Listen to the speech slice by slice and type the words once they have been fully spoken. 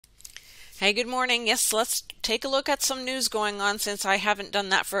Hey, good morning. Yes, let's take a look at some news going on since I haven't done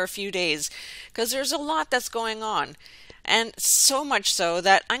that for a few days, because there's a lot that's going on. And so much so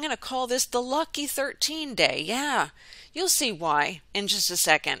that I'm going to call this the Lucky 13 Day. Yeah, you'll see why in just a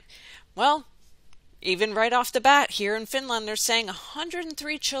second. Well, even right off the bat, here in Finland, they're saying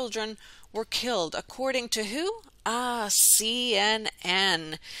 103 children were killed, according to who? CNN.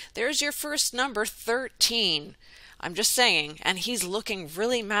 There's your first number, 13. I'm just saying, and he's looking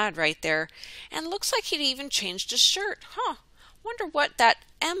really mad right there, and looks like he'd even changed his shirt. Wonder what that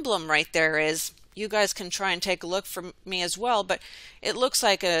emblem right there is. You guys can try and take a look for me as well, but it looks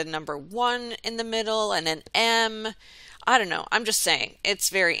like a number 1 in the middle and an M. I don't know. I'm just saying. It's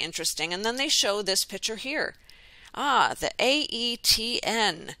very interesting. And then they show this picture here. The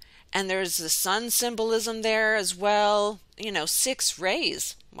AETN. And there's the sun symbolism there as well. 6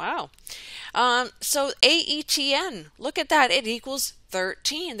 rays. Wow. So AETN, look at that. It equals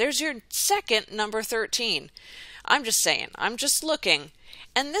 13. There's your second number 13. I'm just saying. I'm just looking.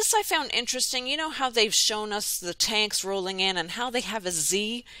 And this I found interesting. You know how they've shown us the tanks rolling in and how they have a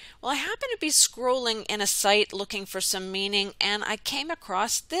Z? Well, I happened to be scrolling in a site looking for some meaning, and I came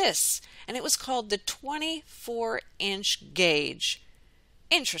across this. And it was called the 24-inch gauge.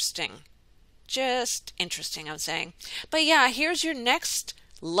 Interesting. Just interesting, I'm saying. But yeah, here's your next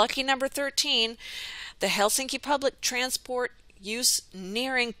lucky number 13. The Helsinki public transport use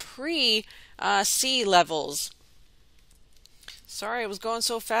nearing pre-sea levels. Sorry, I was going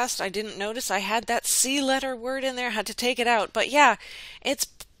so fast I didn't notice I had that C letter word in there. I had to take it out. But yeah, it's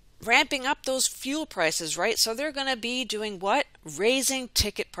ramping up those fuel prices, right? So they're going to be doing what? Raising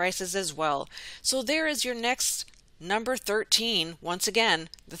ticket prices as well. So there is your next number 13, once again,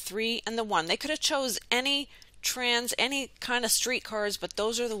 the 3 and the 1. They could have chose any kind of streetcars, but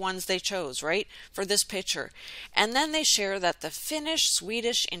those are the ones they chose, right, for this picture. And then they share that the Finnish,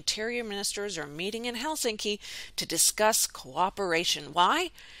 Swedish interior ministers are meeting in Helsinki to discuss cooperation. Why?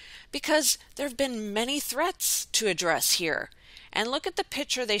 Because there have been many threats to address here. And look at the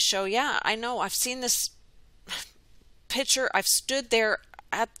picture they show. Yeah, I know, I've seen this picture. I've stood there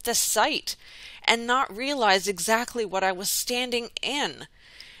at the site and not realize exactly what I was standing in.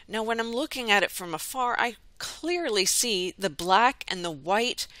 Now, when I'm looking at it from afar, I clearly see the black and the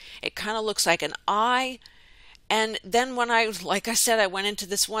white. It kind of looks like an eye. And then when like I said, I went into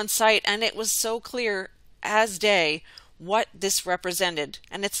this one site and it was so clear as day what this represented.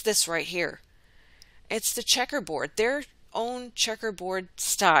 And it's this right here. It's the checkerboard, their own checkerboard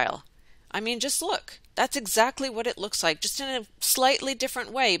style. I mean, just look. That's exactly what it looks like, just in a slightly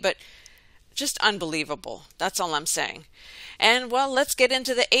different way, but just unbelievable. That's all I'm saying. And well, let's get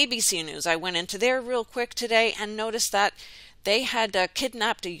into the ABC News. I went into there real quick today and noticed that they had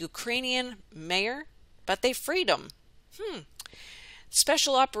kidnapped a Ukrainian mayor, but they freed him.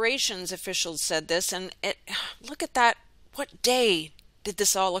 Special operations officials said this, and look at that. What day did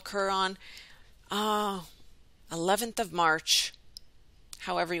this all occur on? 11th of March.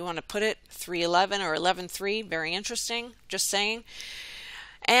 However you want to put it, 3/11 or 11/3, very interesting, just saying.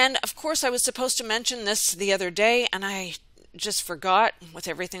 And of course I was supposed to mention this the other day and I just forgot with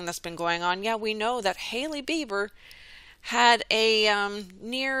everything that's been going on. Yeah, we know that Hailey Bieber had a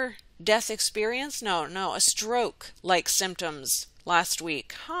near-death experience. No, a stroke-like symptoms last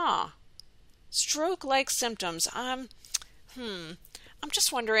week. Stroke-like symptoms. I'm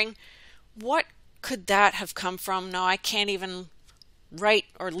just wondering, what could that have come from? No, I can't even write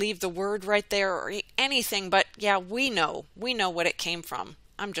or leave the word right there or anything, but yeah, we know what it came from.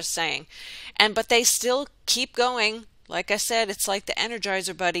 I'm just saying. But they still keep going. Like I said, it's like the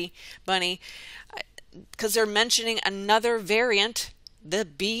Energizer bunny, because they're mentioning another variant, the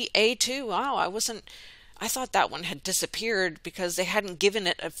BA2. Wow, I thought that one had disappeared because they hadn't given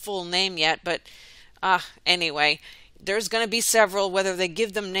it a full name yet, but anyway, there's going to be several, whether they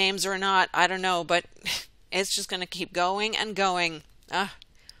give them names or not, I don't know, but it's just going to keep going and going.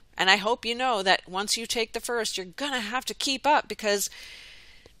 And I hope you know that once you take the first, you're going to have to keep up because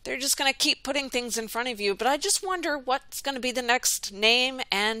they're just going to keep putting things in front of you. But I just wonder what's going to be the next name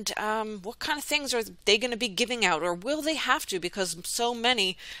and what kind of things are they going to be giving out, or will they have to, because so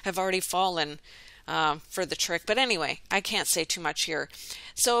many have already fallen for the trick. But anyway, I can't say too much here.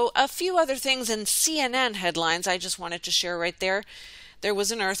 So a few other things in CNN headlines I just wanted to share right there. There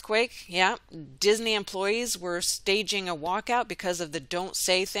was an earthquake. Yeah, Disney employees were staging a walkout because of the don't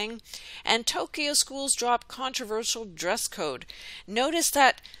say thing. And Tokyo schools drop controversial dress code. Notice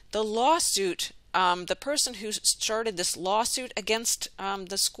that the lawsuit, the person who started this lawsuit against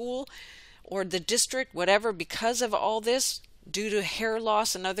the school or the district, whatever, because of all this, due to hair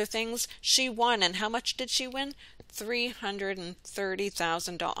loss and other things. She won, and how much did she win?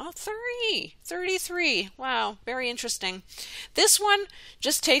 $330,000. Oh, 33. Wow, very interesting. This one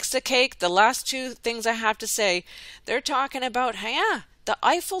just takes the cake. The last two things I have to say, they're talking about, yeah, the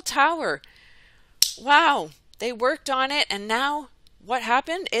Eiffel Tower. Wow, they worked on it, and now what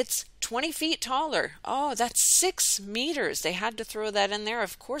happened? It's 20 feet taller. Oh, that's 6 meters. They had to throw that in there,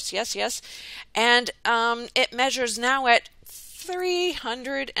 of course. Yes, yes. And it measures now at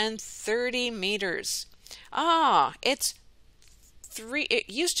 330 meters. Ah, it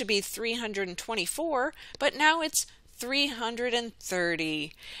used to be 324, but now it's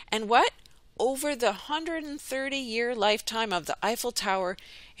 330. And what? Over the 130-year lifetime of the Eiffel Tower,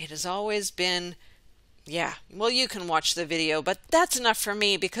 it has always been, yeah, well, you can watch the video, but that's enough for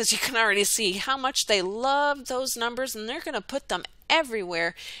me because you can already see how much they love those numbers, and they're going to put them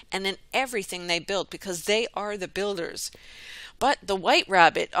everywhere and in everything they build because they are the builders. But the White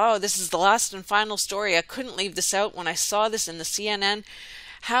Rabbit, oh, this is the last and final story. I couldn't leave this out when I saw this in the CNN,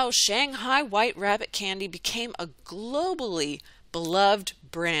 how Shanghai White Rabbit candy became a globally beloved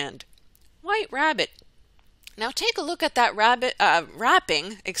brand. White Rabbit. Now take a look at that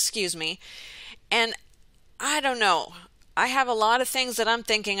wrapping, and I don't know. I have a lot of things that I'm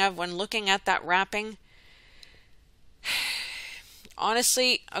thinking of when looking at that wrapping.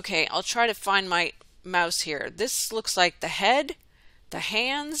 Honestly, okay, I'll try to find my mouse here. This looks like the head, the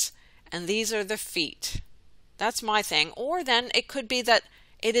hands, and these are the feet. That's my thing. Or then it could be that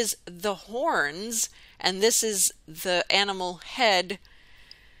it is the horns and this is the animal head.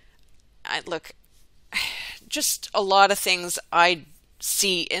 Look, just a lot of things I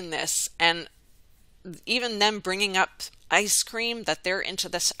see in this, and even them bringing up ice cream, that they're into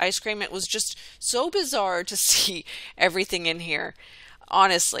this ice cream, it was just so bizarre to see everything in here.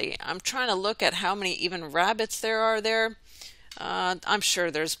 Honestly, I'm trying to look at how many even rabbits there are there. I'm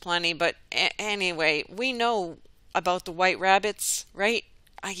sure there's plenty, but anyway, we know about the white rabbits, right?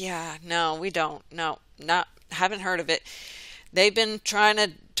 Yeah, no, we don't. No, haven't heard of it. They've been trying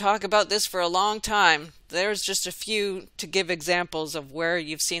to talk about this for a long time. There's just a few to give examples of where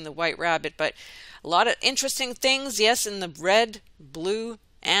you've seen the white rabbit, but a lot of interesting things, yes, in the red, blue,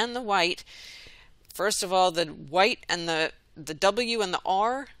 and the white. First of all, the white and the W and the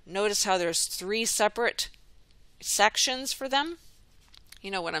R, notice how there's 3 separate sections for them. You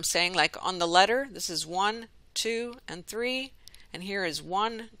know what I'm saying? Like on the letter, this is 1, 2, and 3. And here is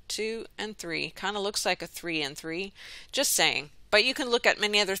 1, 2, and 3. Kind of looks like a 3 and 3. Just saying. But you can look at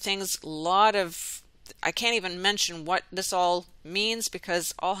many other things. A lot of, I can't even mention what this all means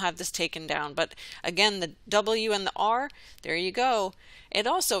because I'll have this taken down. But again, the W and the R, there you go. It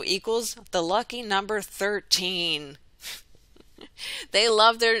also equals the lucky number 13. They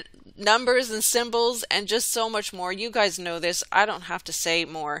love their numbers and symbols and just so much more. You guys know this. I don't have to say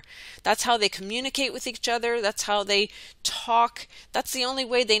more. That's how they communicate with each other. That's how they talk. That's the only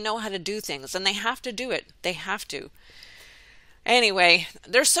way they know how to do things. And they have to do it. They have to. Anyway,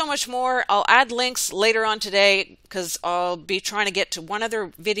 there's so much more. I'll add links later on today because I'll be trying to get to one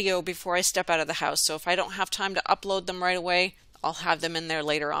other video before I step out of the house. So if I don't have time to upload them right away, I'll have them in there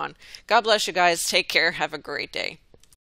later on. God bless you guys. Take care. Have a great day.